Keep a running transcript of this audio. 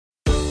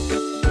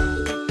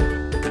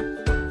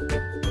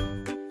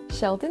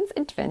Sheldon's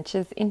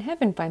Adventures in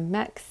Heaven by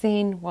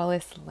Maxine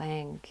Wallace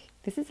Lang.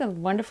 This is a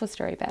wonderful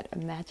story about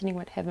imagining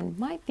what heaven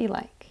might be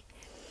like.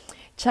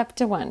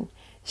 Chapter 1.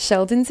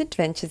 Sheldon's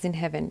Adventures in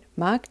Heaven.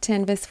 Mark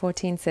 10 verse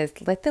 14 says,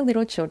 "Let the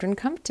little children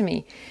come to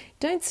me.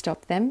 Don't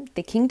stop them.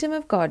 The kingdom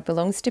of God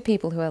belongs to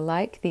people who are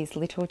like these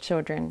little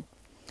children."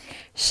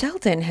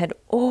 Sheldon had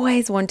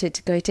always wanted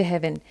to go to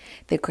heaven.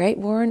 The great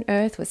war on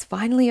earth was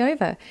finally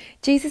over.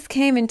 Jesus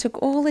came and took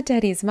all the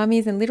daddies,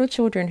 mummies, and little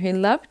children who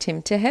loved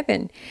him to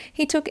heaven.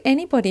 He took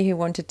anybody who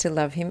wanted to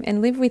love him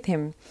and live with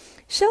him.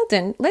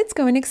 "Sheldon, let's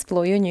go and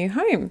explore your new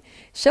home."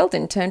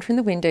 Sheldon turned from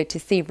the window to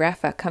see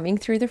Rafa coming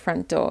through the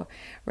front door.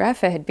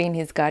 Rafa had been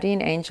his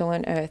guardian angel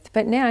on earth,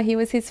 but now he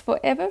was his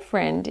forever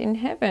friend in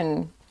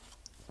heaven.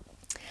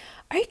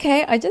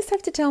 "Okay, I just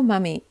have to tell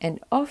Mummy," and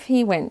off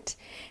he went.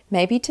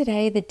 Maybe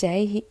today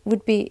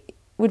would be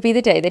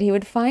the day that he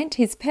would find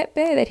his pet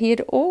bear that he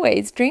had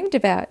always dreamed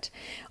about.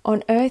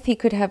 On earth he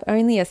could have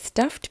only a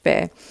stuffed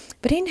bear,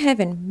 but in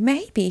heaven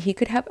maybe he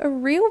could have a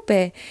real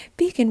bear,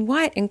 big and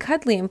white and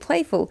cuddly and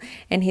playful,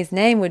 and his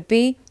name would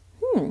be,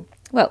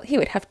 well, he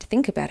would have to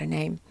think about a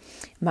name.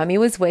 Mummy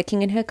was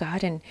working in her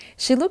garden.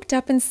 She looked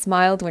up and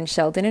smiled when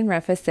Sheldon and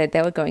Rafa said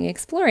they were going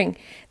exploring.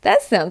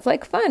 "That sounds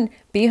like fun.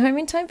 Be home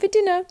in time for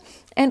dinner."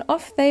 And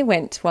off they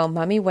went, while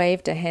Mummy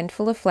waved a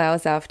handful of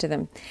flowers after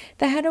them.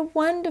 They had a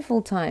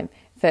wonderful time.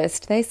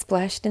 First they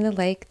splashed in the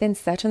lake, then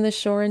sat on the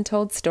shore and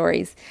told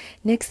stories.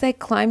 Next they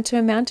climbed to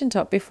a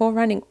mountaintop before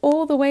running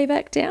all the way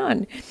back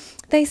down.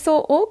 They saw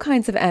all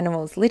kinds of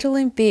animals, little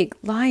and big,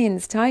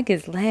 lions,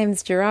 tigers,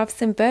 lambs,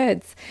 giraffes, and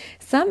birds.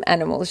 Some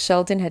animals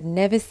Sheldon had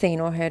never seen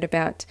or heard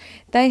about.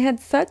 They had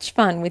such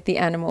fun with the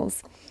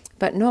animals.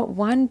 But not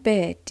one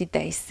bear did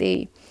they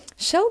see.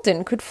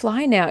 Sheldon could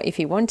fly now if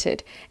he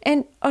wanted.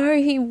 And oh,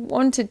 he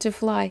wanted to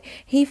fly.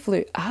 He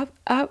flew up,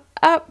 up,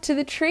 up to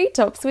the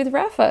treetops with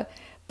Rafa.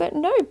 But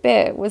no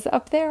bear was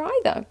up there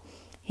either.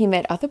 He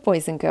met other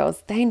boys and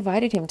girls. They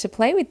invited him to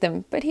play with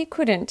them, but he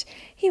couldn't.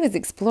 He was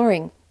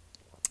exploring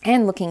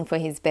and looking for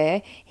his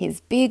bear, his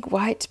big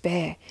white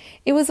bear.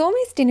 It was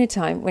almost dinner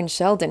time when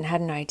Sheldon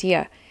had an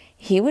idea.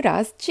 He would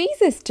ask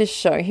Jesus to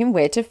show him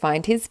where to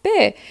find his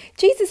bear.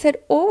 Jesus had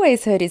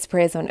always heard his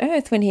prayers on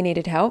earth when he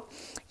needed help.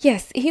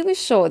 Yes, he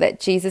was sure that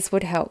Jesus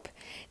would help.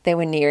 They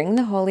were nearing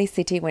the holy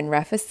city when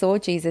Rafa saw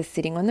Jesus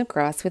sitting on the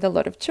grass with a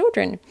lot of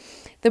children.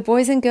 The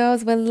boys and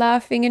girls were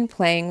laughing and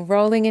playing,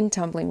 rolling and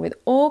tumbling with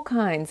all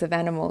kinds of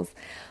animals.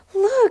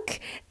 "Look,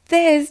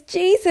 there's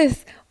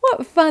Jesus!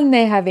 What fun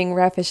they're having!"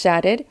 Rafa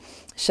shouted.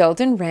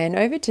 Sheldon ran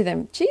over to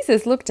them.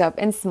 Jesus looked up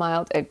and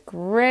smiled a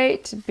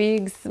great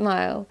big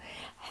smile.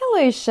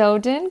 "Hello,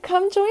 Sheldon.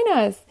 Come join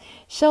us."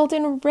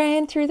 Sheldon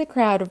ran through the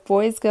crowd of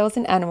boys, girls,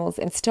 and animals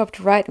and stopped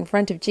right in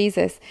front of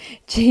Jesus.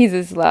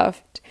 Jesus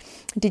laughed.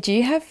 "Did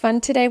you have fun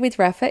today with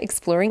Rafa,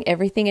 exploring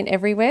everything and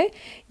everywhere?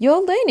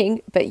 You're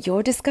learning, but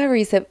your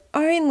discoveries have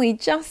only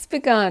just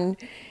begun."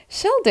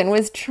 Sheldon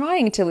was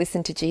trying to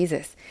listen to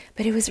Jesus,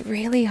 but it was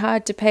really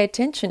hard to pay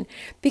attention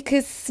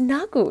because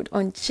snuggled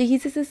on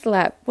Jesus'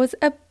 lap was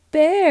a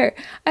bear,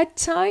 a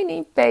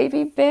tiny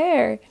baby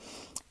bear.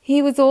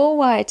 He was all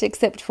white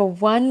except for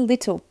one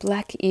little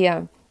black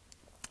ear.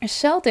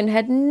 Sheldon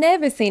had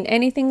never seen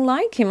anything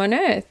like him on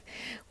earth.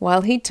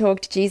 While he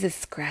talked, Jesus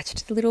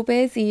scratched the little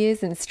bear's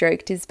ears and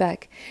stroked his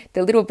back.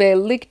 The little bear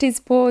licked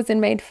his paws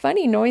and made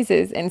funny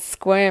noises and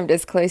squirmed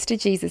as close to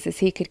Jesus as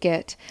he could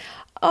get.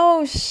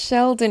 Oh,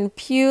 Sheldon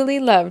purely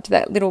loved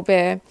that little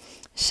bear.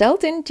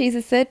 "Sheldon,"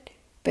 Jesus said,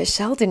 but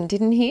Sheldon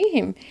didn't hear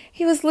him.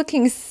 He was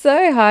looking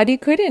so hard he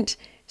couldn't.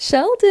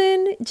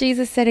 "Sheldon,"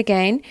 Jesus said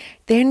again.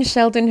 Then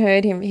Sheldon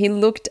heard him. He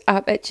looked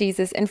up at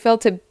Jesus and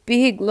felt a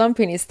big lump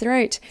in his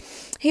throat.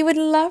 He would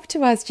love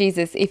to ask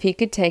Jesus if he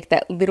could take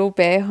that little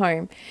bear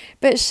home,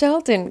 but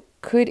Sheldon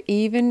couldn't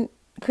even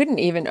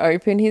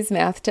open his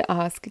mouth to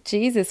ask.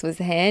 Jesus was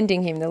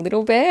handing him the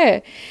little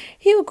bear.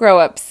 "He'll grow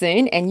up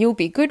soon and you'll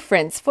be good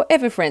friends,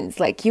 forever friends,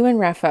 like you and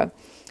Rafa."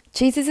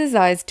 Jesus'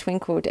 eyes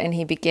twinkled and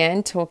he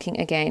began talking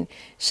again.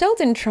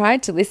 Sheldon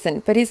tried to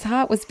listen, but his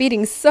heart was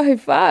beating so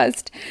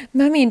fast.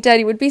 Mummy and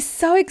Daddy would be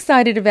so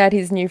excited about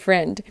his new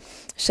friend.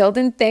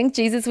 Sheldon thanked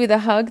Jesus with a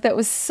hug that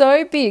was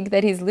so big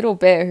that his little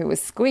bear, who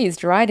was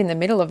squeezed right in the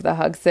middle of the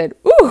hug, said,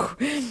 "Ooh!"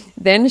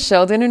 Then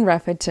Sheldon and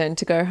Rafa turned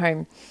to go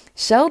home.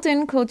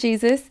 "Sheldon," called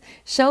Jesus.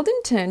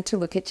 Sheldon turned to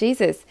look at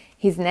Jesus.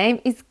 "His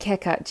name is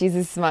Keka,"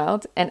 Jesus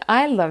smiled, "and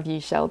I love you,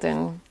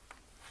 Sheldon."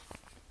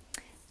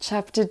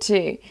 Chapter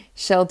 2.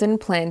 Sheldon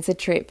plans a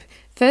trip.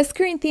 1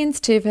 Corinthians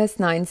 2 verse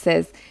 9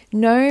 says,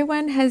 "No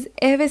one has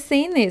ever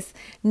seen this.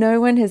 No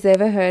one has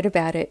ever heard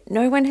about it.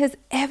 No one has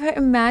ever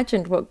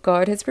imagined what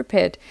God has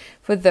prepared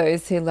for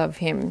those who love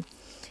him."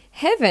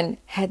 Heaven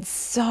had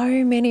so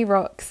many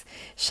rocks.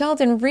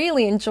 Sheldon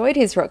really enjoyed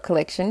his rock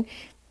collection.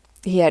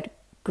 He had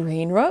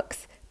green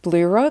rocks,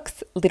 blue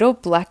rocks, little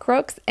black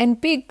rocks, and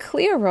big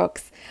clear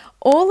rocks.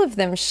 All of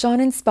them shone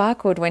and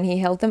sparkled when he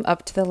held them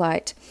up to the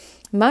light.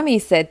 Mummy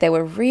said they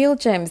were real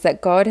gems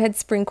that God had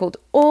sprinkled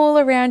all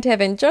around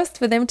heaven just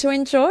for them to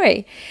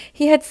enjoy.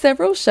 He had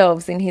several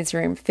shelves in his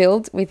room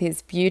filled with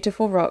his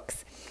beautiful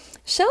rocks.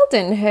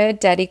 Sheldon heard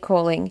Daddy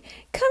calling.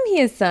 "Come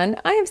here, son,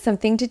 I have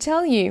something to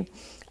tell you."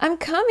 "I'm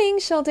coming,"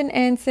 Sheldon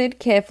answered,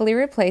 carefully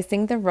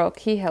replacing the rock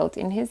he held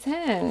in his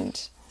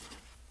hand.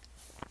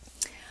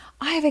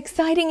 "I have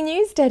exciting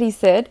news," Daddy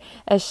said,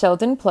 as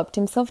Sheldon plopped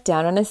himself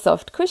down on a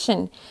soft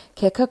cushion.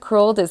 Keka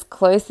crawled as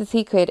close as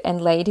he could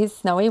and laid his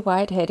snowy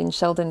white head in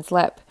Sheldon's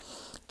lap.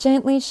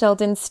 Gently,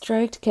 Sheldon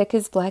stroked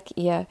Keka's black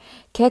ear.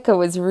 Keka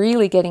was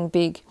really getting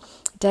big.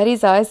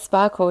 Daddy's eyes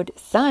sparkled.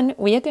 "Son,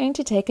 we are going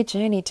to take a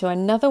journey to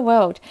another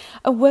world,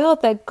 a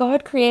world that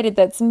God created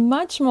that's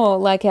much more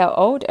like our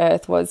old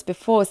Earth was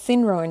before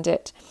sin ruined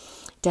it."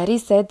 Daddy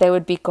said they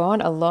would be gone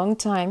a long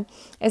time,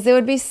 as there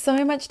would be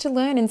so much to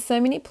learn and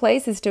so many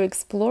places to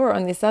explore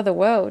on this other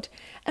world.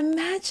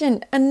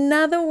 Imagine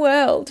another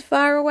world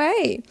far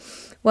away.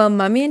 While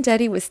Mummy and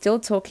Daddy were still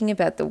talking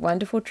about the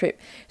wonderful trip,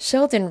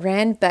 Sheldon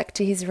ran back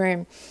to his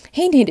room.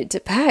 He needed to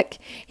pack.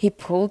 He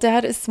pulled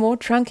out a small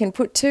trunk and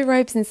put 2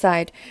 robes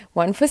inside,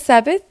 one for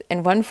Sabbath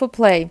and one for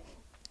play.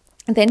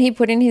 Then he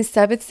put in his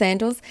Sabbath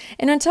sandals,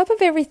 and on top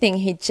of everything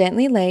he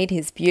gently laid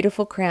his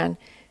beautiful crown.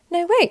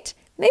 No, wait.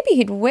 Maybe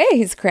he'd wear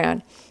his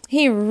crown.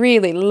 He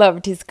really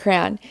loved his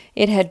crown.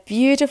 It had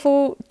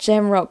beautiful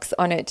gem rocks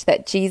on it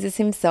that Jesus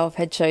himself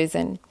had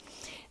chosen.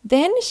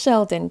 Then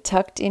Sheldon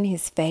tucked in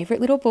his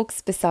favourite little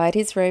books beside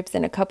his robes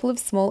and a couple of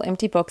small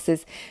empty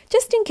boxes,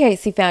 just in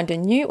case he found a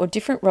new or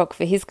different rock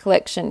for his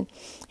collection.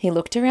 He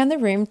looked around the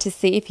room to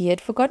see if he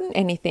had forgotten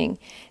anything.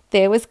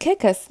 There was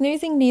Keka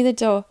snoozing near the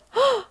door.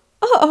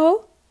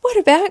 Uh-oh, what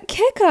about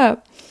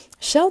Keka?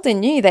 Sheldon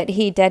knew that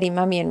he, Daddy,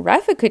 Mummy and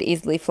Rafa could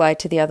easily fly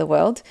to the other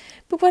world.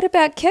 But what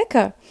about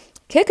Keka?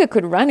 Keka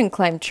could run and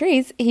climb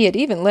trees. He had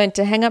even learned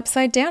to hang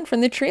upside down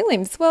from the tree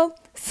limbs. Well,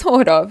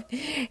 sort of.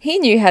 He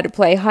knew how to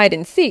play hide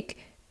and seek.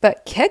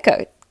 But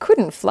Keka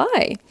couldn't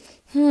fly.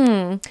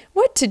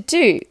 What to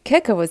do?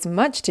 Keka was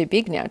much too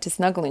big now to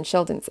snuggle in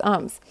Sheldon's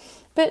arms.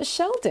 But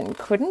Sheldon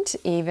couldn't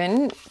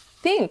even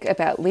think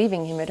about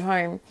leaving him at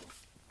home.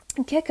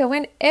 Keka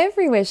went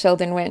everywhere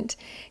Sheldon went.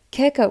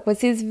 Keka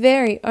was his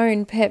very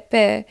own pet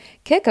bear.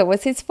 Keka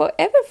was his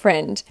forever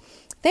friend.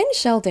 Then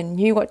Sheldon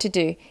knew what to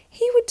do.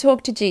 He would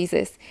talk to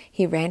Jesus.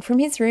 He ran from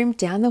his room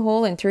down the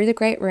hall and through the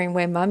great room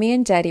where Mummy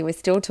and Daddy were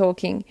still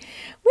talking.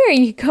 "Where are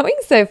you going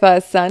so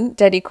fast, son?"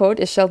 Daddy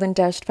called as Sheldon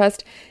dashed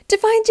past. "To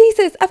find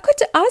Jesus. I've got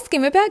to ask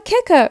him about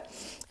Keka."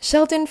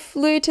 Sheldon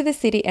flew to the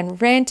city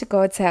and ran to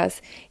God's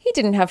house. He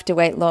didn't have to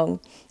wait long.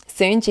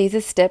 Soon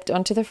Jesus stepped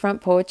onto the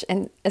front porch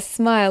and a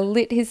smile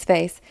lit his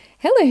face.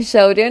 "Hello,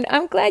 Sheldon.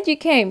 I'm glad you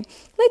came.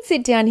 Let's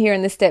sit down here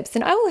on the steps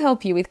and I will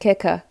help you with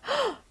Keka."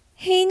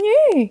 He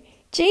knew.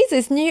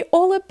 Jesus knew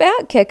all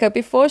about Keka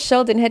before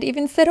Sheldon had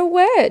even said a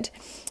word.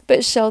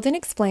 But Sheldon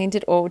explained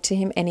it all to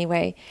him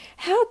anyway.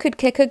 How could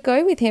Keka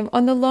go with him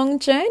on the long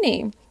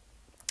journey?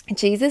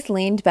 Jesus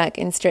leaned back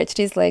and stretched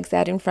his legs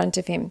out in front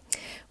of him.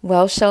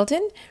 "Well,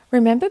 Sheldon,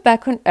 remember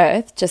back on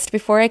Earth, just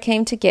before I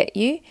came to get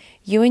you?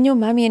 You and your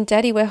Mummy and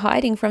Daddy were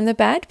hiding from the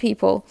bad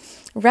people.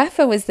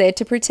 Rafa was there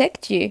to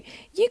protect you.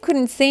 You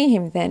couldn't see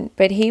him then,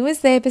 but he was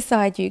there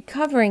beside you,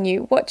 covering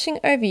you, watching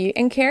over you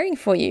and caring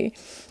for you.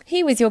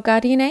 He was your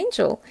guardian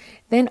angel.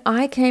 Then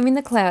I came in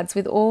the clouds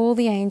with all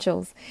the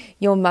angels.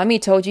 Your Mummy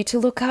told you to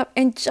look up,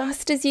 and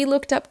just as you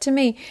looked up to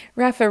me,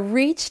 Rafa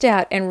reached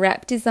out and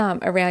wrapped his arm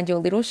around your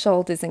little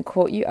shoulders and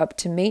caught you up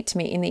to meet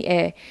me in the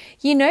air.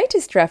 You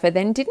noticed Rafa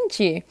then, didn't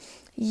you?"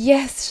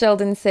 "Yes,"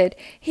 Sheldon said.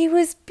 "He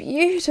was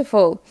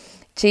beautiful."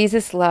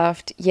 Jesus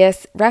laughed.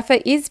 "Yes,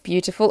 Rafa is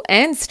beautiful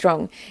and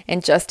strong,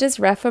 and just as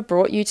Rafa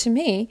brought you to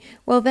me,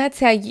 well, that's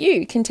how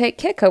you can take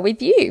Keka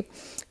with you.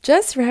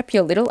 Just wrap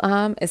your little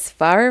arm as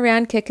far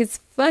around Keka's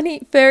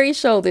funny, furry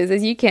shoulders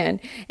as you can,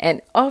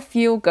 and off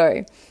you'll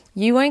go.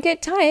 You won't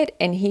get tired,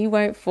 and he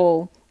won't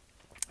fall."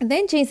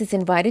 Then Jesus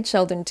invited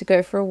Sheldon to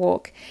go for a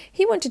walk.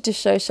 He wanted to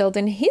show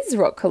Sheldon his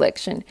rock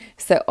collection,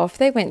 so off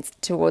they went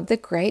toward the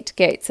great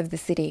gates of the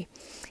city.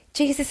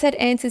 Jesus had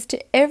answers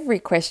to every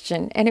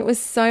question, and it was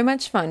so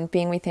much fun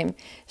being with him.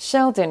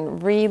 Sheldon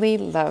really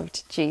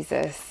loved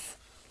Jesus.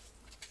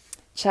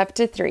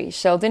 Chapter 3.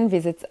 Sheldon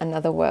visits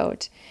another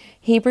world.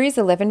 Hebrews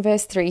 11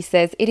 verse 3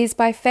 says, "It is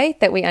by faith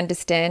that we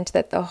understand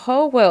that the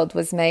whole world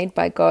was made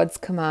by God's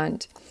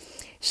command."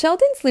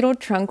 Sheldon's little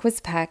trunk was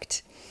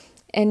packed,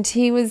 and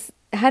he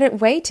had it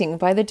waiting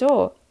by the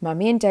door.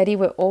 Mummy and Daddy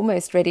were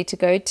almost ready to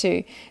go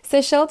too,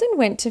 so Sheldon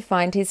went to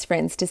find his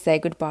friends to say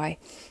goodbye.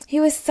 He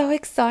was so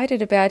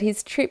excited about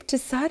his trip to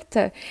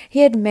Sarta. He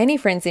had many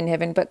friends in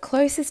heaven, but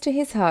closest to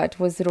his heart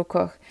was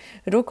Ruko.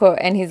 Ruko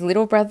and his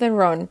little brother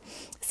Ron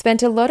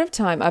spent a lot of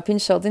time up in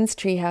Sheldon's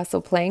treehouse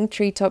or playing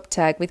treetop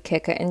tag with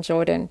Keka and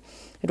Jordan,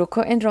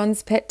 Ruko and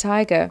Ron's pet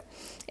tiger.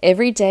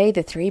 Every day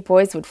the 3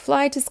 boys would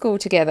fly to school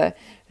together.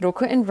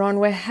 Ruko and Ron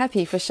were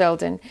happy for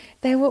Sheldon.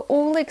 They were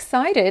all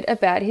excited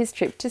about his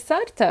trip to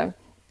Sarta.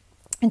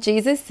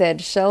 Jesus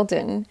said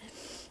Sheldon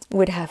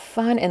would have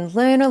fun and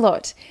learn a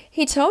lot.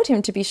 He told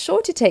him to be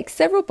sure to take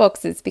several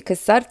boxes because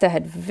Sarta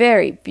had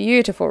very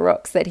beautiful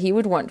rocks that he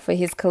would want for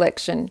his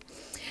collection.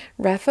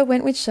 Rafa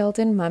went with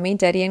Sheldon, Mummy,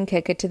 Daddy and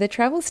Keka to the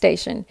travel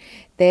station.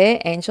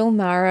 There, Angel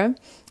Mara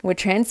would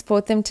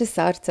transport them to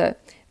Sarta.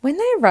 When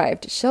they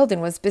arrived,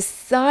 Sheldon was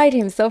beside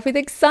himself with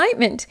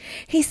excitement.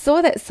 He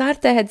saw that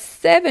Sarta had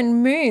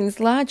 7 moons,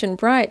 large and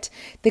bright.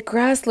 The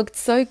grass looked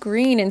so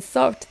green and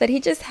soft that he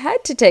just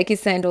had to take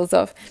his sandals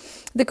off.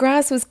 The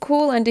grass was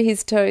cool under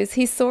his toes.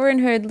 He saw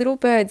and heard little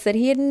birds that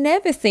he had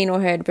never seen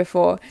or heard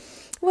before.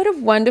 What a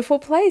wonderful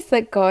place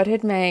that God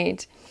had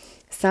made.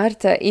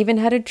 Sarta even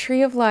had a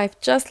tree of life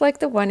just like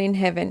the one in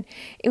heaven.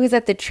 It was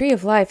at the tree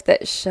of life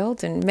that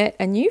Sheldon met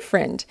a new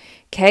friend.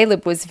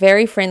 Caleb was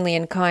very friendly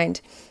and kind.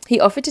 He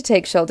offered to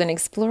take Sheldon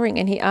exploring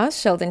and he asked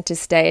Sheldon to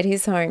stay at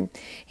his home.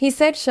 He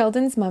said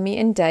Sheldon's mummy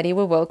and daddy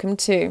were welcome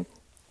too.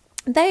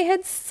 They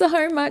had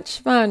so much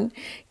fun.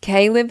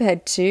 Caleb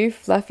had 2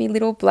 fluffy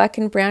little black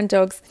and brown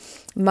dogs,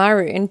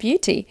 Maru and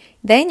Beauty.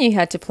 They knew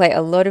how to play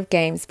a lot of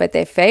games, but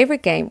their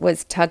favourite game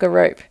was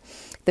tug-a-rope.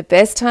 The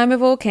best time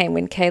of all came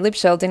when Caleb,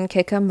 Sheldon,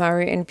 Keka,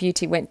 Maru and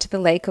Beauty went to the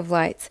Lake of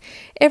Lights.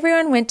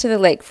 Everyone went to the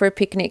lake for a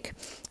picnic.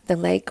 The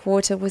lake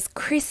water was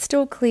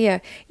crystal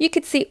clear. You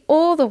could see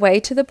all the way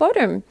to the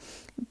bottom.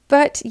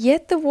 But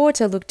yet the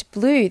water looked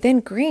blue,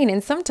 then green,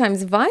 and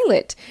sometimes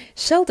violet.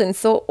 Sheldon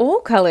saw all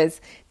colours.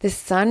 The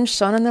sun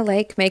shone on the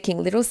lake,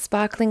 making little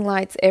sparkling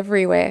lights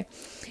everywhere.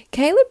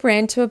 Caleb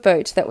ran to a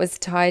boat that was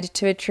tied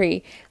to a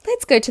tree.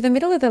 Let's go to the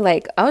middle of the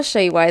lake. I'll show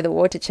you why the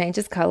water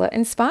changes colour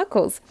and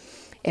sparkles.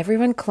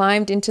 Everyone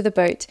climbed into the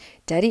boat.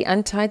 Daddy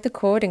untied the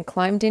cord and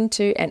climbed in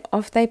too, and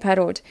off they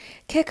paddled.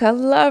 Keka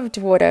loved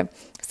water,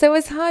 so it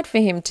was hard for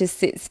him to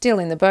sit still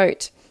in the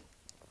boat.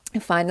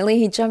 Finally,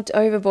 he jumped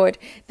overboard.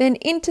 Then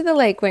into the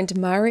lake went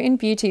Maru and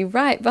Beauty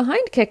right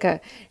behind Keka.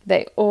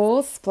 They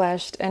all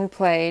splashed and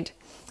played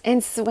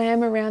and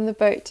swam around the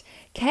boat.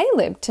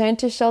 Caleb turned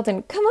to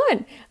Sheldon. Come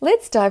on,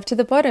 let's dive to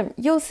the bottom.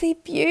 You'll see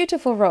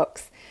beautiful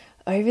rocks.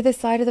 Over the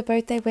side of the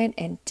boat they went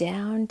and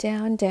down,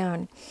 down,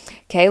 down.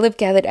 Caleb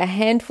gathered a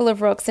handful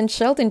of rocks and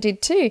Sheldon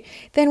did too.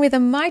 Then with a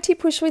mighty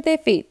push with their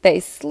feet, they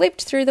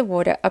slipped through the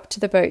water up to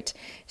the boat.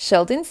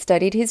 Sheldon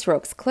studied his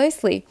rocks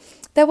closely.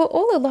 They were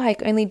all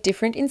alike, only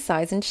different in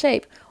size and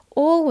shape.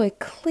 All were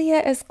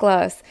clear as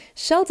glass.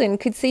 Sheldon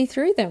could see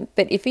through them,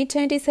 but if he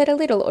turned his head a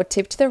little or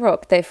tipped the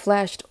rock, they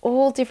flashed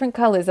all different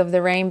colours of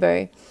the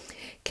rainbow.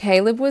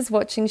 Caleb was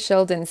watching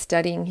Sheldon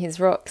studying his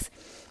rocks.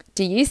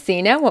 Do you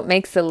see now what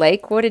makes the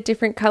lake water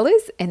different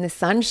colours? And the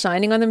sun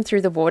shining on them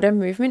through the water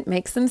movement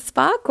makes them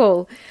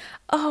sparkle.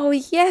 Oh,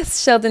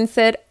 yes, Sheldon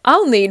said.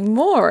 I'll need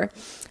more.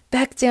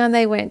 Back down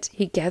they went.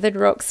 He gathered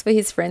rocks for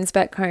his friends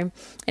back home,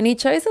 and he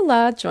chose a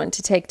large one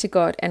to take to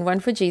God, and one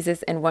for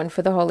Jesus, and one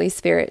for the Holy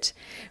Spirit.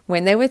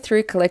 When they were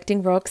through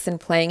collecting rocks and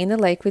playing in the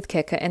lake with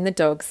Keka and the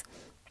dogs,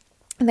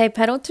 they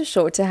paddled to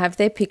shore to have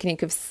their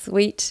picnic of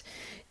sweet,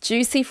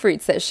 juicy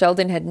fruits that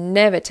Sheldon had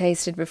never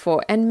tasted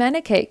before, and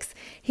manna cakes,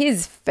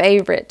 his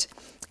favourite.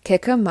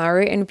 Keka,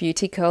 Maru and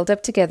Beauty curled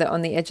up together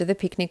on the edge of the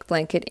picnic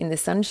blanket in the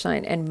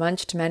sunshine and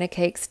munched manna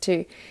cakes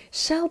too.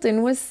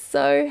 Sheldon was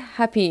so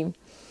happy.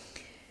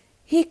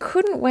 He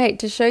couldn't wait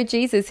to show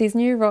Jesus his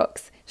new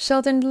rocks.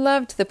 Sheldon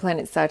loved the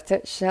planet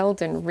Sarta.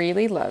 Sheldon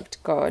really loved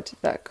God,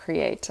 the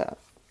Creator.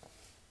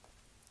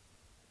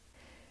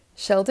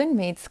 Sheldon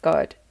meets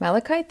God.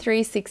 Malachi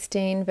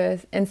 3:16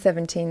 verse and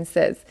 17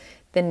 says,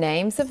 "The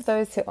names of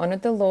those who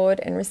honoured the Lord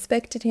and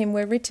respected him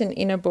were written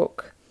in a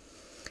book.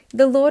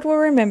 The Lord will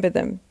remember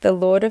them. The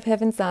Lord of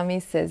heaven's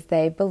armies says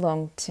they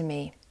belong to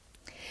me."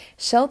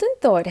 Sheldon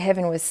thought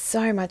heaven was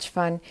so much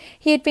fun.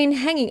 He had been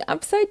hanging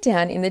upside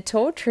down in the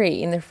tall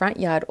tree in the front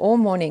yard all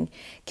morning.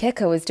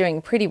 Keka was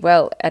doing pretty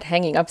well at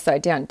hanging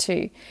upside down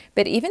too.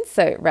 But even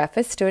so,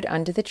 Rafa stood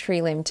under the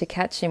tree limb to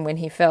catch him when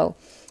he fell.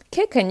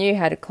 Keka knew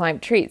how to climb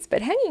trees,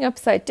 but hanging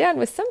upside down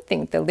was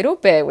something the little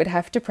bear would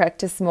have to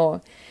practice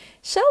more.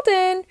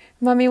 "Sheldon!"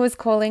 Mummy was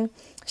calling.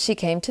 She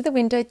came to the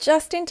window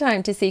just in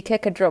time to see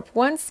Keka drop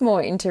once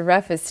more into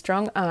Rafa's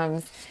strong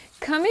arms.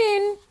 "Come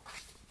in.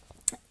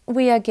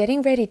 We are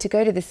getting ready to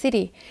go to the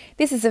city.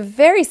 This is a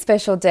very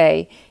special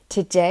day.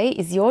 Today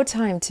is your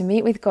time to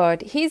meet with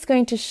God. He's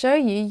going to show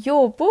you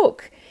your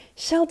book."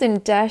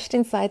 Sheldon dashed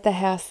inside the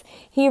house.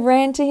 He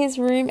ran to his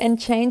room and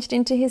changed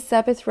into his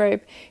Sabbath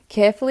robe.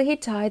 Carefully he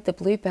tied the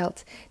blue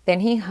belt.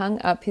 Then he hung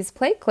up his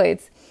play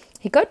clothes.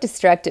 He got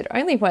distracted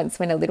only once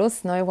when a little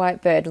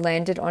snow-white bird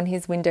landed on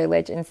his window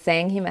ledge and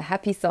sang him a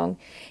happy song.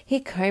 He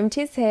combed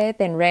his hair,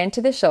 then ran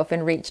to the shelf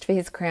and reached for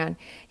his crown.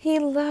 He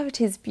loved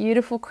his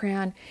beautiful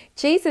crown.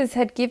 Jesus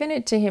had given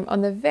it to him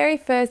on the very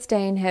first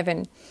day in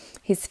heaven.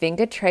 His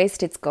finger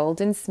traced its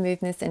golden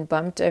smoothness and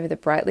bumped over the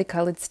brightly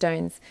coloured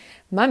stones.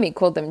 Mummy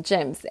called them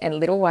gems and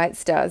little white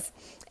stars.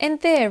 And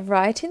there,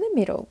 right in the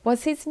middle,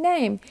 was his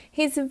name,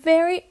 his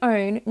very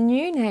own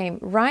new name,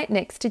 right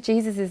next to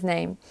Jesus'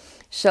 name.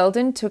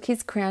 Sheldon took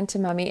his crown to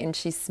Mummy and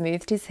she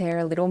smoothed his hair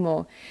a little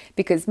more,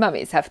 because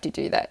mummies have to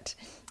do that.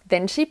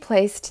 Then she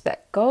placed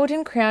that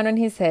golden crown on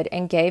his head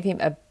and gave him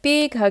a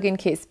big hug and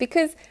kiss,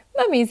 because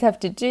mummies have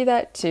to do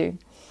that too.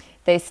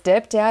 They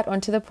stepped out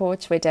onto the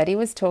porch where Daddy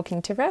was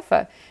talking to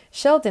Rafa.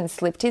 Sheldon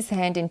slipped his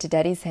hand into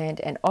Daddy's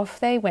hand and off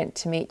they went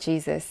to meet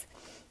Jesus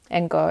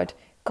and God.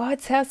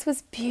 God's house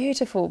was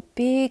beautiful,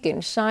 big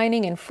and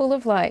shining and full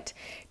of light.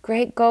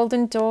 Great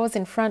golden doors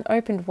in front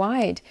opened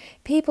wide.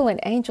 People and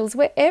angels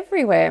were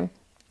everywhere.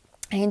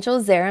 Angel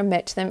Zerah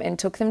met them and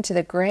took them to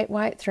the great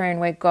white throne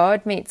where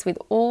God meets with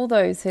all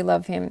those who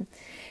love him.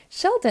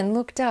 Sheldon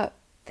looked up.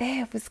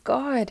 There was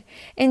God,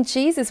 and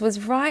Jesus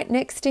was right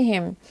next to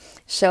him.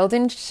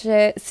 Sheldon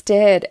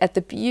stared at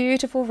the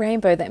beautiful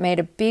rainbow that made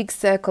a big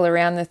circle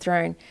around the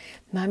throne.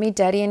 Mummy,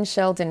 Daddy, and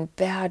Sheldon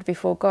bowed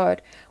before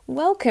God.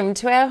 "Welcome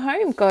to our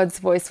home." God's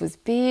voice was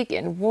big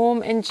and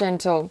warm and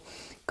gentle.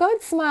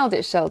 God smiled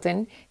at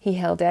Sheldon. He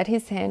held out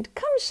his hand.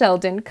 "Come,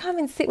 Sheldon, come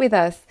and sit with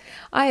us.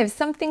 I have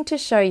something to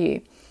show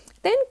you."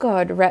 Then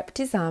God wrapped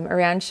his arm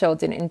around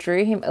Sheldon and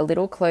drew him a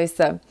little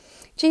closer.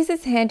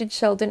 Jesus handed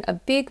Sheldon a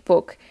big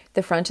book.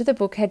 The front of the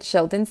book had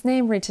Sheldon's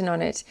name written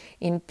on it,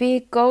 in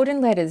big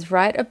golden letters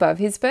right above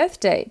his birth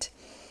date.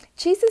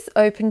 Jesus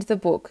opened the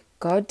book.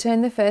 God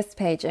turned the first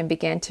page and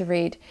began to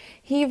read.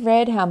 He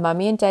read how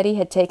Mummy and Daddy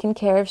had taken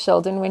care of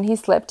Sheldon when he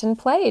slept and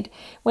played,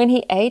 when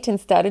he ate and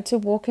started to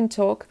walk and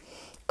talk.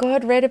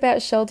 God read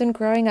about Sheldon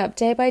growing up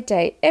day by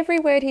day, every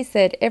word he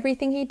said,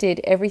 everything he did,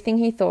 everything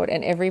he thought,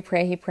 and every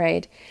prayer he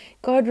prayed.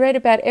 God read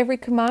about every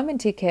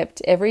commandment he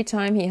kept, every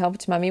time he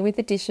helped Mummy with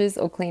the dishes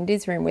or cleaned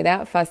his room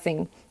without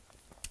fussing.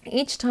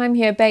 Each time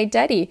he obeyed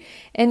Daddy,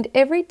 and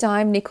every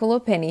dime, nickel, or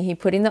penny he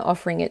put in the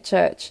offering at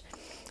church.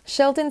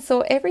 Sheldon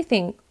saw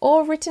everything,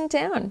 all written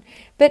down,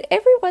 but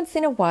every once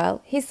in a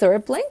while he saw a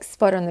blank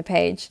spot on the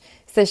page.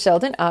 So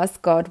Sheldon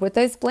asked God what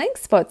those blank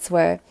spots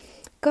were.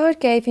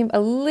 God gave him a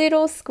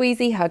little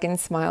squeezy hug and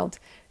smiled.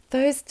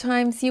 Those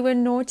times you were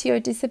naughty or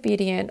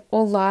disobedient,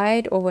 or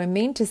lied or were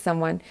mean to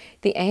someone,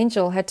 the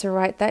angel had to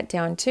write that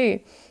down too.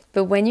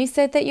 But when you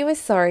said that you were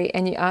sorry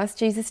and you asked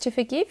Jesus to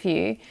forgive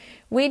you,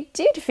 we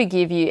did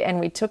forgive you and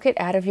we took it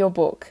out of your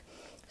book.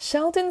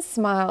 Sheldon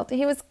smiled.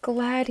 He was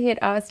glad he had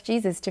asked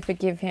Jesus to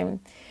forgive him.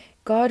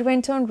 God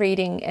went on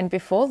reading, and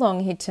before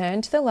long he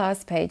turned to the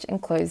last page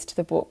and closed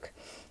the book.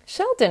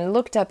 Sheldon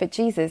looked up at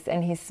Jesus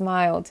and he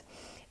smiled.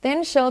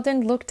 Then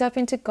Sheldon looked up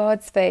into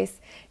God's face.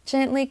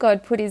 Gently,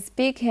 God put his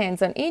big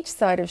hands on each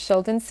side of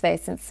Sheldon's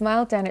face and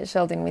smiled down at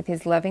Sheldon with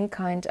his loving,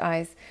 kind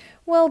eyes.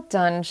 "Well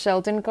done,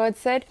 Sheldon," God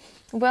said.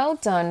 "Well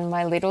done,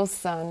 my little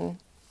son."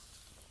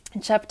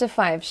 Chapter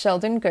 5,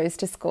 Sheldon Goes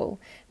to School.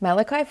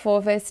 Malachi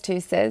 4 verse 2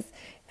 says,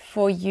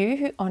 "For you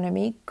who honor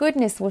me,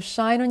 goodness will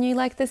shine on you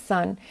like the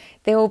sun.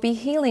 There will be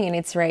healing in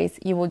its rays.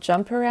 You will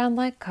jump around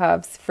like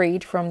calves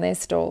freed from their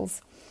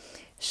stalls."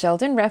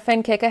 Sheldon, Rafa,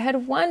 and Keka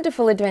had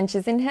wonderful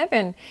adventures in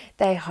heaven.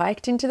 They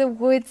hiked into the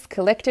woods,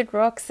 collected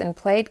rocks, and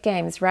played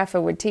games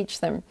Rafa would teach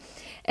them.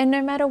 And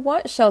no matter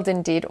what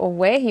Sheldon did or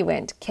where he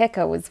went,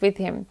 Keka was with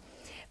him.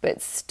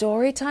 But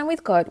story time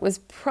with God was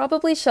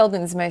probably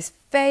Sheldon's most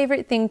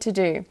favorite thing to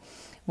do.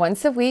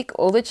 Once a week,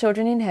 all the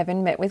children in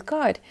heaven met with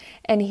God,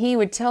 and he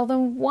would tell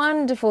them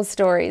wonderful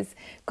stories.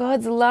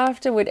 God's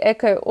laughter would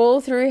echo all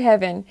through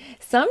heaven.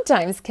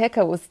 Sometimes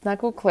Keka would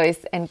snuggle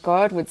close, and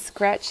God would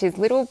scratch his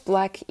little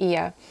black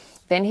ear.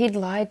 Then he'd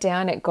lie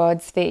down at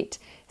God's feet.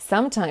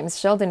 Sometimes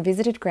Sheldon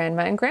visited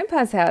Grandma and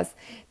Grandpa's house.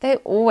 They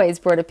always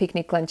brought a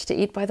picnic lunch to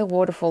eat by the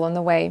waterfall on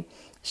the way.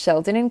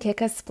 Sheldon and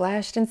Keka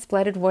splashed and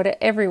splattered water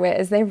everywhere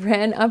as they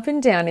ran up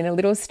and down in a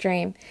little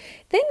stream.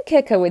 Then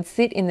Keka would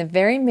sit in the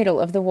very middle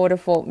of the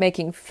waterfall,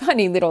 making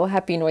funny little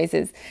happy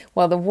noises,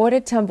 while the water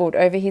tumbled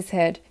over his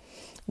head.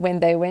 When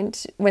they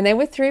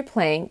were through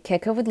playing,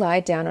 Keka would lie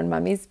down on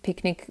Mummy's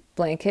picnic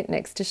blanket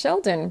next to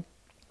Sheldon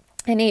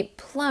and eat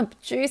plump,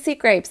 juicy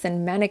grapes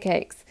and manna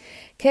cakes.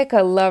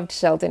 Keka loved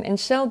Sheldon, and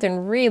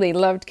Sheldon really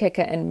loved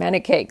Keka and manna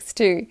cakes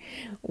too.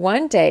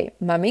 One day,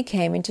 Mummy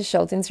came into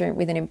Sheldon's room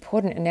with an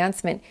important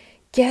announcement.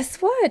 "Guess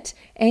what?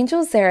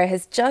 Angel Zara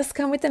has just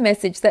come with the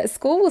message that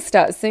school will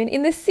start soon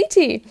in the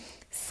city."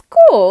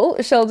 "School?"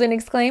 Sheldon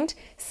exclaimed.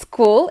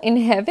 "School in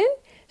heaven?"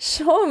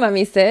 "Sure,"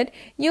 Mummy said.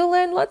 "You'll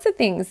learn lots of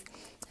things.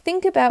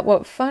 Think about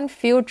what fun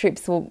field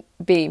trips will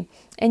be,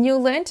 and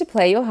you'll learn to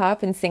play your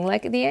harp and sing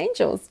like the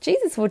angels.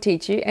 Jesus will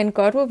teach you, and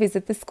God will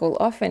visit the school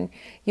often.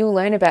 You'll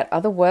learn about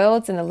other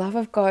worlds and the love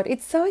of God.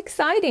 It's so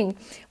exciting.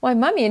 Why,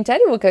 Mummy and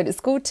Daddy will go to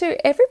school too.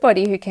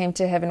 Everybody who came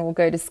to heaven will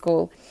go to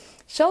school."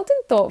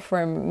 Sheldon thought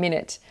for a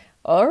minute.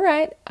 "All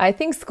right, I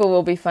think school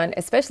will be fun,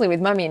 especially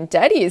with Mummy and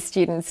Daddy as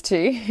students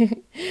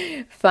too."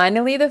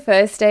 Finally, the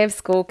first day of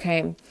school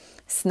came.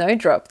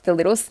 Snowdrop, the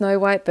little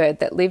snow-white bird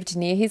that lived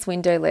near his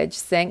window ledge,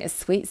 sang a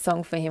sweet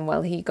song for him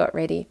while he got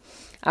ready.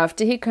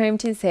 After he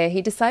combed his hair, he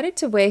decided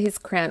to wear his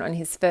crown on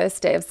his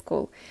first day of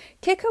school.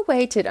 Keka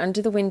waited under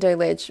the window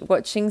ledge,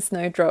 watching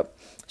Snowdrop.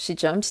 She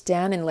jumped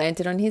down and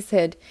landed on his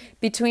head,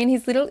 between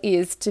his little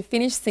ears, to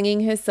finish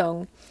singing her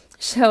song.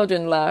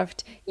 Sheldon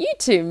laughed. "You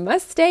two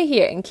must stay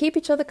here and keep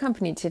each other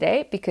company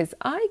today, because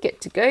I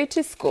get to go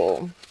to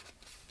school."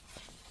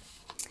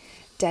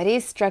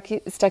 Daddy stuck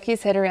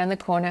his head around the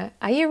corner.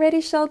 "Are you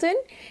ready, Sheldon?"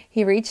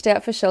 He reached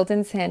out for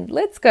Sheldon's hand.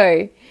 "Let's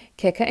go."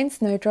 Keka and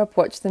Snowdrop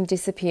watched them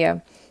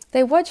disappear.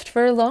 They watched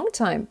for a long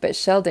time, but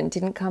Sheldon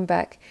didn't come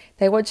back.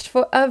 They watched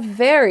for a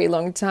very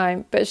long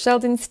time, but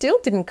Sheldon still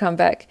didn't come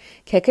back.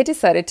 Keka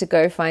decided to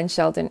go find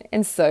Sheldon,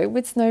 and so,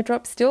 with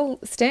Snowdrop still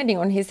standing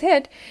on his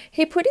head,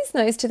 he put his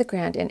nose to the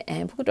ground and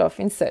ambled off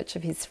in search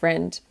of his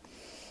friend.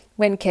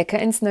 When Keka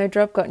and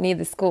Snowdrop got near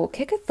the school,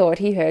 Keka thought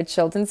he heard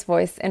Sheldon's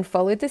voice and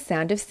followed the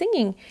sound of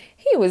singing.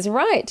 He was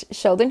right.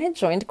 Sheldon had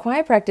joined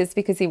choir practice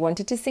because he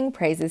wanted to sing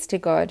praises to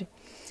God.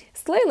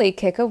 Slowly,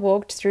 Keka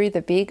walked through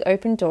the big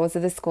open doors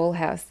of the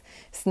schoolhouse.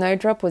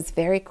 Snowdrop was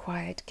very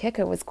quiet.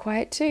 Keka was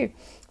quiet too.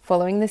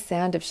 Following the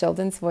sound of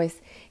Sheldon's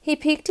voice, he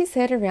peeked his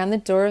head around the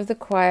door of the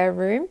choir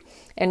room,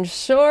 and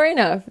sure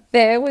enough,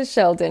 there was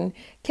Sheldon.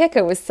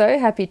 Keka was so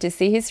happy to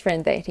see his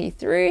friend that he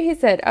threw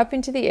his head up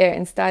into the air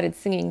and started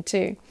singing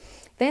too.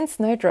 Then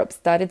Snowdrop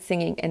started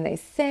singing, and they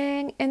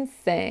sang and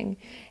sang.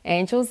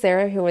 Angel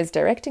Zara, who was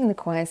directing the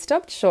choir,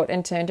 stopped short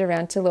and turned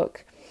around to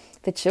look.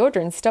 The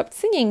children stopped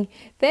singing.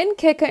 Then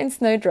Keka and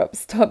Snowdrop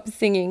stopped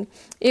singing.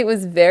 It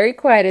was very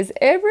quiet as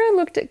everyone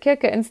looked at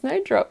Keka and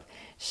Snowdrop.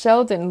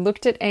 Sheldon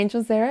looked at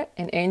Angel Zara,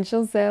 and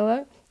Angel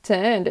Zara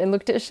turned and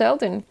looked at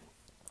Sheldon.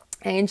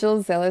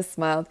 Angel Zara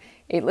smiled.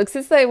 It looks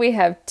as though we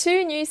have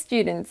 2 new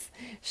students.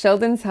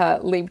 Sheldon's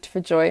heart leaped for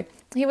joy.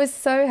 He was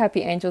so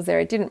happy Angel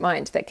Zara didn't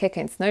mind that Keka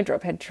and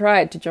Snowdrop had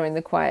tried to join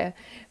the choir.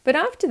 But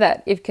after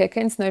that, if Keka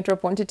and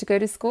Snowdrop wanted to go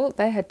to school,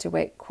 they had to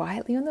wait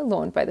quietly on the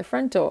lawn by the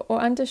front door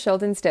or under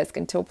Sheldon's desk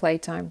until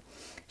playtime.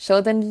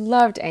 Sheldon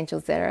loved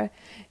Angel Zara.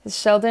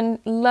 Sheldon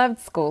loved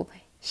school.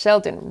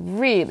 Sheldon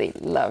really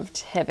loved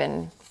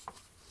heaven.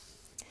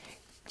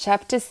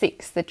 Chapter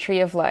 6, The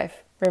Tree of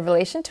Life.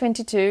 Revelation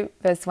 22,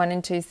 verse 1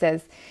 and 2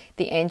 says,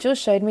 "The angel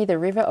showed me the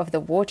river of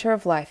the water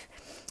of life.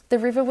 The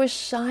river was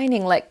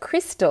shining like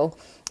crystal.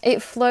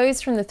 It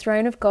flows from the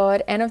throne of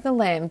God and of the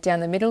Lamb down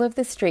the middle of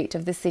the street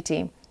of the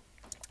city.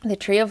 The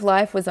tree of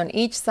life was on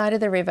each side of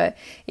the river.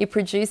 It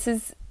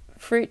produces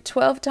fruit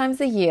 12 times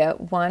a year,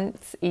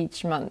 once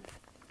each month."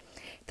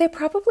 There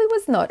probably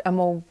was not a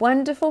more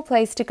wonderful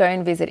place to go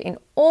and visit in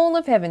all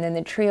of heaven than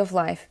the tree of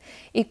life.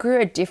 It grew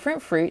a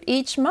different fruit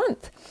each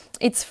month.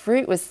 Its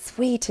fruit was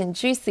sweet and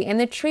juicy, and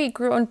the tree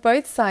grew on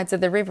both sides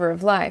of the river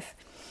of life.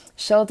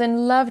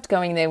 Sheldon loved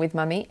going there with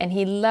Mummy, and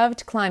he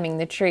loved climbing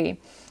the tree.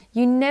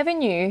 You never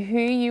knew who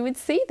you would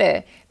see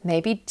there.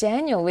 Maybe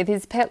Daniel with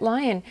his pet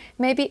lion,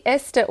 maybe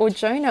Esther or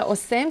Jonah or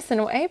Samson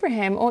or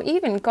Abraham, or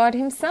even God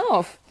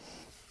himself.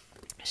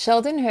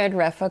 Sheldon heard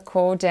Rafa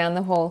call down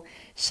the hall,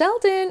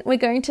 "Sheldon, we're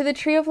going to the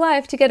Tree of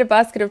Life to get a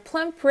basket of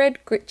plump red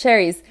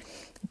cherries.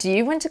 Do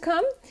you want to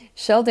come?"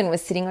 Sheldon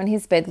was sitting on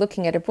his bed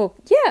looking at a book.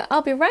 "Yeah,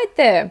 I'll be right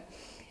there."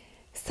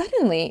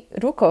 Suddenly,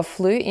 Ruko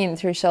flew in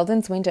through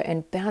Sheldon's window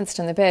and bounced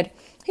on the bed.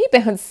 He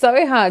bounced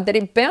so hard that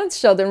it bounced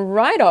Sheldon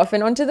right off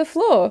and onto the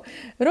floor.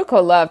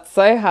 Ruko laughed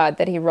so hard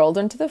that he rolled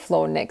onto the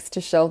floor next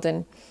to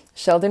Sheldon.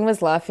 Sheldon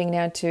was laughing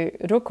now too.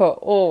 Ruko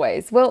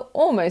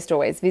almost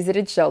always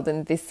visited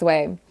Sheldon this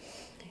way.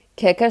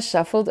 Keka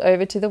shuffled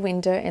over to the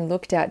window and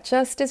looked out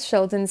just as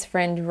Sheldon's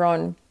friend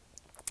Ron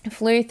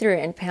flew through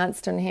and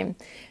pounced on him.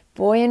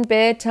 Boy and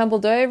Bear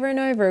tumbled over and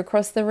over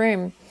across the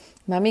room.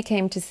 Mummy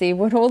came to see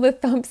what all the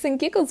thumps and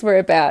giggles were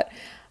about.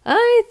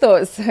 "I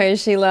thought so,"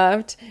 she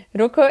laughed.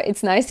 "Ruko,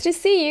 it's nice to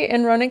see you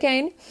and Ron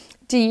again.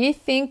 Do you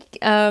think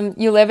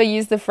you'll ever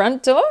use the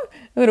front door?"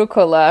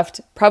 Ruko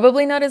laughed.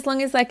 "Probably not as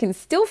long as I can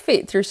still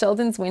fit through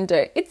Sheldon's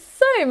window. It's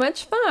so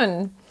much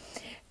fun."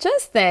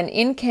 Just then,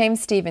 in came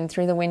Stephen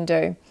through the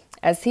window.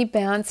 As he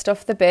bounced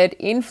off the bed,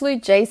 in flew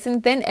Jason,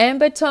 then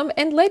Amber, Tom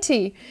and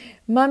Letty.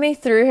 Mummy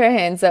threw her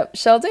hands up.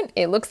 "Sheldon,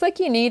 it looks like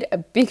you need a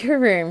bigger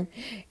room."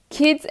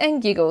 Kids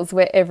and giggles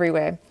were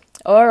everywhere.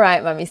 "All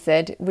right," Mummy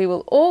said, "we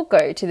will all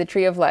go to the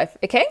Tree of Life,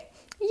 okay?"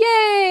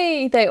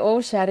 "Yay!" they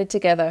all shouted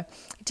together.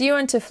 "Do you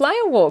want to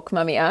fly or walk?"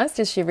 Mummy asked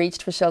as she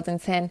reached for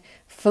Sheldon's hand.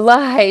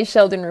 "Fly,"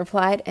 Sheldon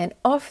replied, and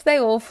off they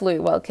all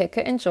flew while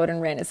Keka and Jordan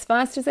ran as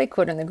fast as they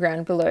could on the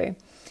ground below.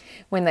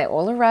 When they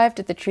all arrived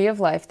at the Tree of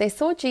Life, they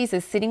saw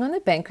Jesus sitting on the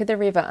bank of the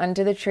river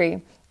under the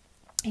tree.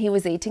 He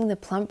was eating the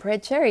plump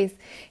red cherries.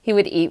 He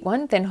would eat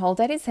one, then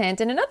hold out his hand,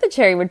 and another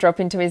cherry would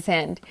drop into his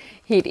hand.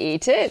 He'd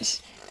eat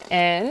it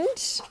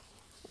and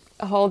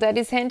hold out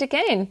his hand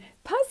again.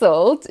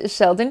 Puzzled,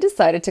 Sheldon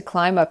decided to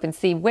climb up and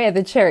see where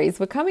the cherries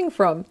were coming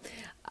from.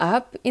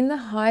 Up in the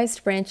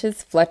highest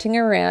branches, flutting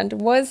around,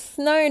 was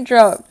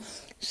Snowdrop.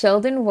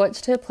 Sheldon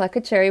watched her pluck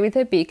a cherry with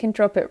her beak and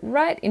drop it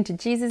right into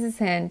Jesus'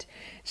 hand.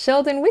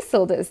 Sheldon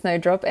whistled at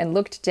Snowdrop and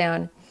looked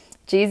down.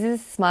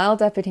 Jesus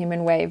smiled up at him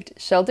and waved.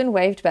 Sheldon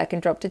waved back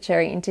and dropped a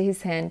cherry into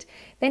his hand.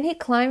 Then he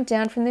climbed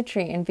down from the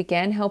tree and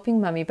began helping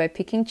Mummy by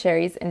picking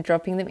cherries and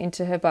dropping them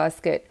into her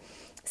basket.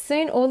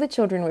 Soon all the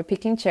children were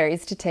picking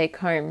cherries to take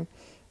home.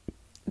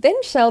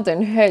 Then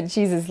Sheldon heard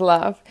Jesus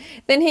laugh.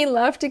 Then he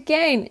laughed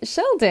again.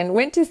 Sheldon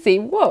went to see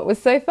what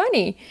was so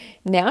funny.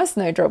 Now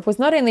Snowdrop was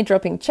not only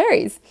dropping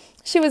cherries,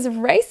 she was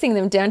racing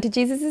them down to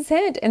Jesus'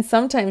 hand, and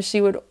sometimes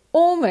she would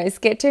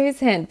almost get to his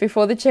hand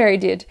before the cherry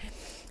did.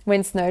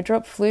 When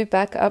Snowdrop flew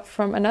back up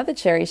from another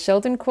cherry,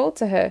 Sheldon called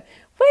to her,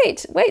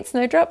 Wait,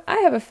 Snowdrop, I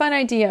have a fun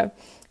idea."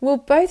 We'll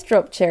both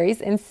drop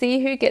cherries and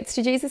see who gets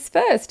to Jesus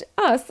first,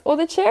 us or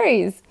the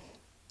cherries."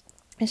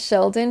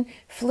 Sheldon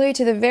flew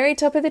to the very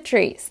top of the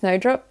tree.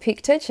 Snowdrop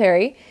picked her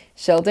cherry.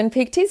 Sheldon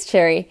picked his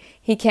cherry.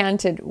 He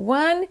counted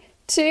 1,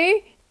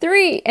 2,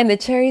 3, and the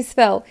cherries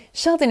fell.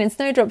 Sheldon and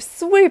Snowdrop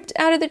swooped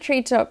out of the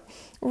treetop,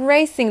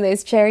 racing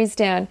those cherries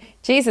down.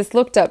 Jesus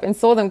looked up and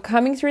saw them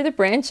coming through the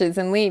branches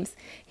and leaves.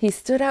 He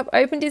stood up,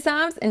 opened his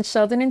arms, and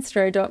Sheldon and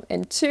Snowdrop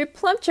and 2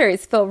 plump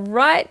cherries fell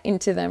right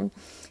into them.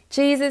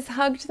 Jesus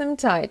hugged them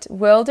tight,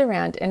 whirled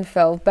around, and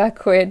fell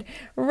backward,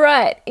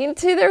 right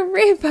into the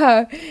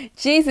river.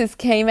 Jesus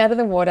came out of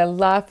the water,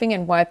 laughing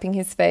and wiping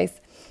his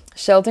face.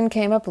 Sheldon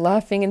came up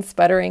laughing and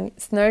sputtering.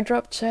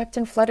 Snowdrop chirped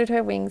and fluttered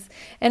her wings,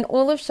 and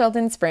all of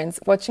Sheldon's friends,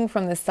 watching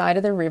from the side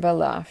of the river,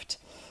 laughed.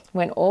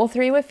 When all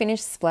 3 were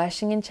finished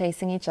splashing and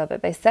chasing each other,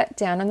 they sat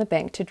down on the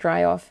bank to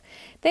dry off.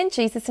 Then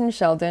Jesus and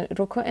Sheldon,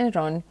 Ruko and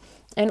Ron,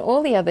 and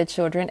all the other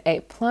children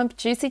ate plump,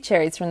 juicy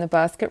cherries from the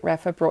basket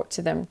Rafa brought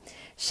to them.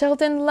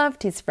 Sheldon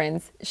loved his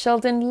friends.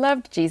 Sheldon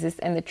loved Jesus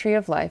and the tree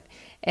of life.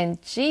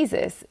 And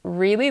Jesus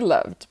really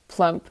loved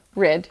plump,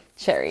 red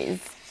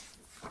cherries.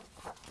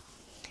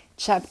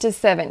 Chapter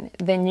 7,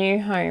 The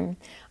New Home.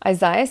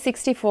 Isaiah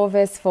 64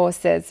 verse 4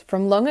 says,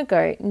 "From long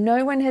ago,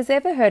 no one has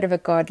ever heard of a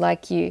God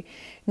like you.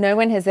 No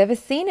one has ever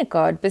seen a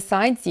God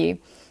besides you."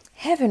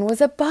 Heaven was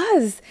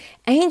abuzz.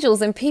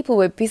 Angels and people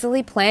were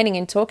busily planning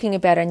and talking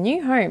about a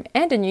new home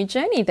and a new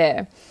journey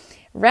there.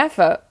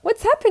 "Rafa,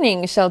 what's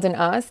happening?" Sheldon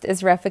asked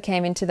as Rafa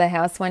came into the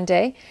house one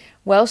day.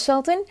 "Well,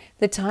 Sheldon,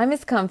 the time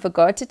has come for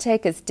God to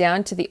take us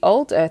down to the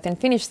old earth and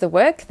finish the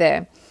work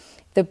there.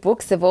 The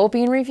books have all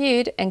been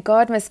reviewed, and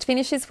God must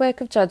finish his work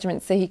of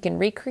judgment so he can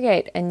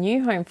recreate a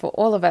new home for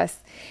all of us.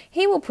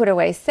 He will put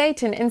away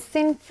Satan and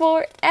sin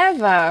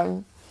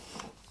forever."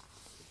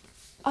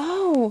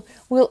 "Oh,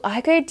 will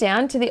I go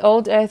down to the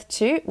old earth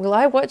too? Will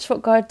I watch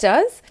what God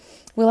does?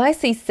 Will I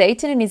see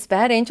Satan and his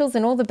bad angels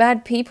and all the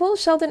bad people?"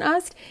 Sheldon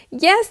asked.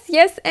 "Yes,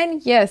 yes,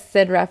 and yes,"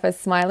 said Rafa,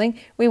 smiling.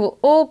 "We will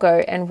all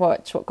go and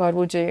watch what God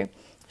will do."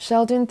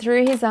 Sheldon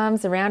threw his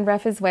arms around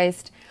Rafa's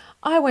waist.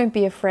 "I won't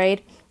be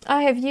afraid.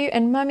 I have you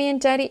and Mummy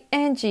and Daddy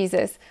and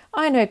Jesus.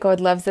 I know God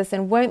loves us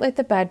and won't let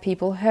the bad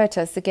people hurt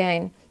us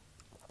again."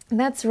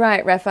 "That's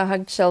right," Rafa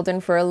hugged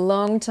Sheldon for a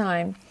long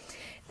time.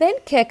 Then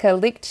Keka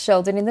licked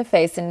Sheldon in the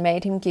face and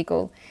made him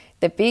giggle.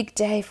 The big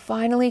day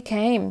finally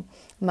came.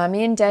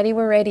 Mummy and Daddy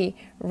were ready.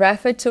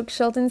 Rafa took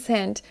Sheldon's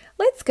hand.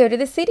 "Let's go to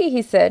the city,"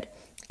 he said.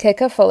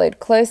 Keka followed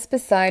close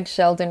beside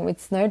Sheldon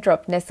with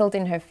Snowdrop nestled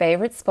in her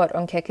favourite spot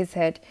on Keka's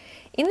head.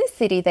 In the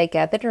city they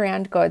gathered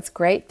around God's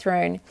great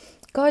throne.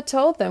 God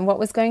told them what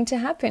was going to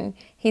happen.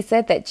 He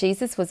said that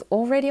Jesus was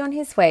already on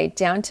his way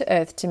down to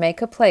earth to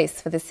make a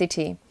place for the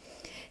city.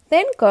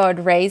 Then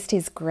God raised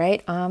his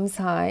great arms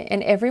high,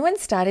 and everyone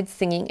started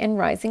singing and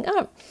rising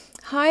up,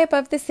 high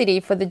above the city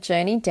for the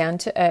journey down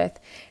to earth.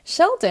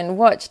 Sheldon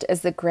watched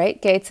as the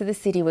great gates of the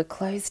city were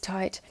closed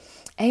tight.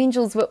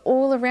 Angels were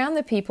all around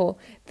the people.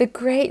 The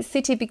great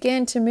city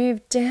began to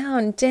move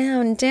down,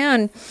 down,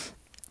 down,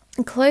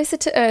 closer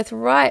to earth,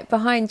 right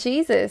behind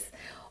Jesus.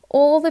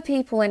 All the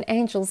people and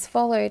angels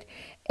followed.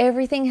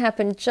 Everything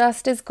happened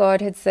just as God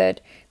had said.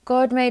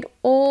 God made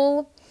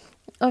all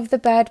of the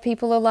bad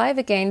people alive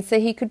again so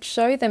he could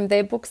show them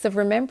their books of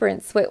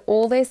remembrance where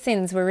all their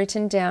sins were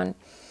written down.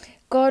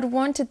 God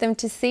wanted them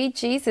to see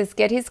Jesus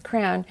get his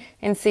crown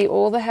and see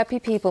all the happy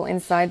people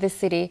inside the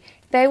city.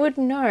 They would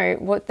know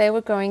what they were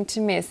going to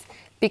miss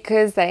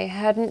because they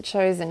hadn't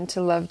chosen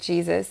to love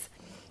Jesus.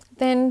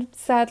 Then,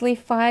 sadly,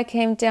 fire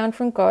came down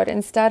from God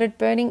and started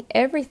burning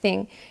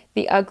everything.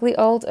 The ugly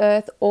old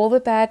earth, all the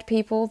bad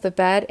people, the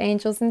bad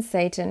angels and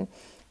Satan.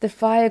 The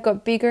fire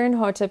got bigger and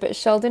hotter, but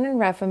Sheldon and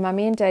Rafa,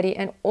 Mummy and Daddy,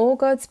 and all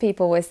God's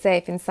people were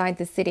safe inside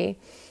the city.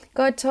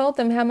 God told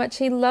them how much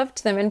he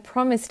loved them and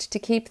promised to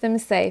keep them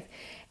safe.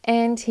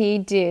 And he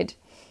did.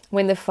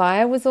 When the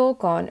fire was all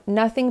gone,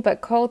 nothing but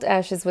cold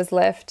ashes was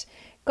left.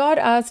 God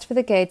asked for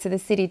the gates of the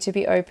city to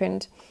be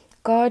opened.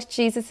 God,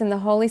 Jesus, and the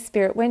Holy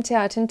Spirit went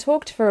out and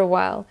talked for a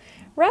while.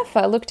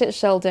 Rafa looked at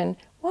Sheldon.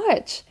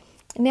 "Watch.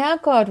 Now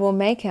God will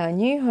make our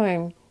new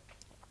home."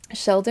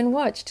 Sheldon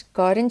watched.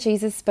 God and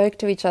Jesus spoke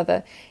to each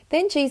other.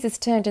 Then Jesus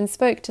turned and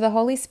spoke to the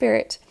Holy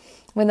Spirit.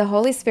 When the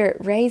Holy Spirit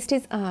raised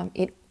his arm,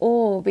 it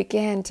all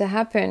began to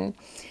happen.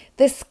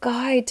 The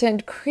sky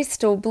turned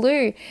crystal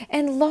blue,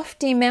 and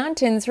lofty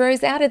mountains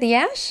rose out of the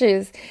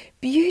ashes.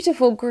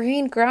 Beautiful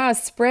green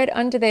grass spread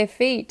under their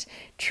feet.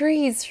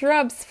 Trees,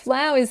 shrubs,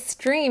 flowers,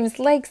 streams,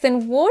 lakes,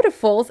 and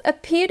waterfalls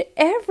appeared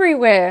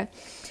everywhere.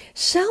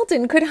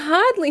 Sheldon could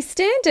hardly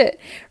stand it.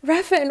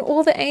 Rafa and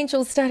all the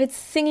angels started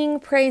singing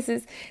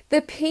praises.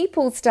 The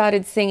people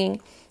started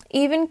singing.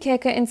 Even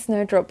Keka and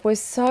Snowdrop were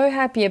so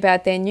happy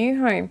about their new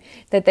home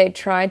that they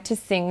tried to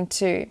sing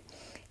too.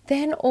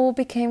 Then all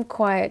became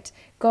quiet.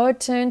 God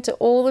turned to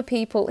all the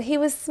people. He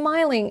was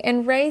smiling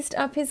and raised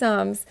up his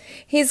arms.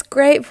 His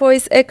great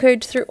voice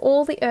echoed through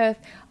all the earth.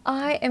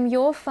 "I am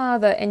your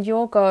Father and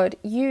your God.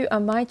 You are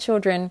my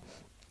children,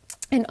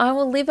 and I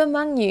will live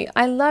among you.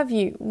 I love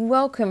you.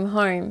 Welcome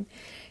home."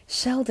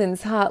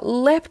 Sheldon's heart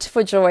leapt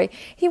for joy.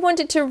 He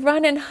wanted to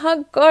run and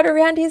hug God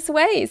around his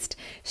waist.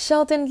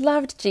 Sheldon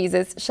loved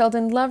Jesus.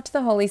 Sheldon loved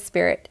the Holy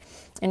Spirit.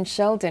 And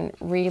Sheldon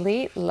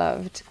really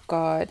loved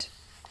God.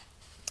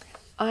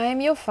 I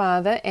am your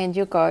Father and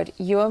your God.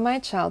 You are my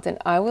child and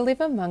I will live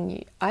among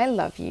you. I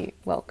love you.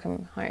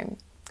 Welcome home.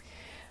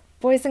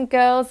 Boys and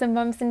girls and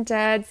mums and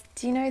dads,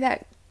 do you know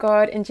that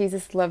God and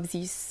Jesus loves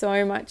you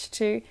so much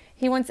too?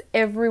 He wants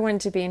everyone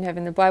to be in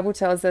heaven. The Bible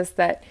tells us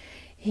that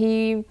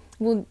He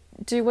will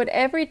do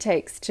whatever it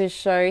takes to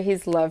show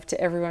His love to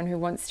everyone who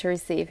wants to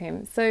receive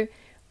Him. So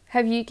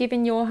have you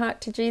given your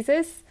heart to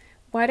Jesus?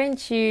 Why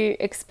don't you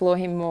explore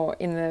Him more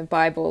in the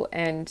Bible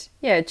and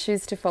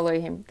choose to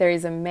follow Him? There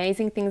is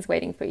amazing things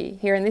waiting for you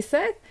here on this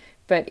earth,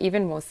 but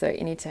even more so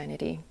in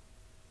eternity.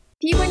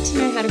 If you want to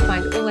know how to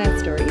find all our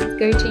stories,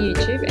 go to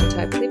YouTube and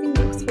type Living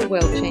Books for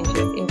World Changers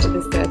into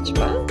the search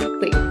bar.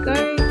 Click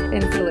go,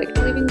 then select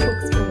Living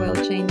Books for World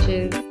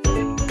Changers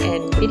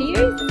and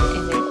videos,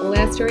 and then all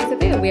our stories are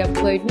there. We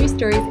upload new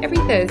stories every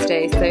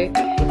Thursday, so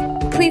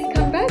please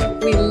come back.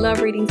 We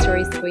love reading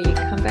stories for you.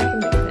 Come back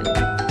and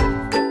listen.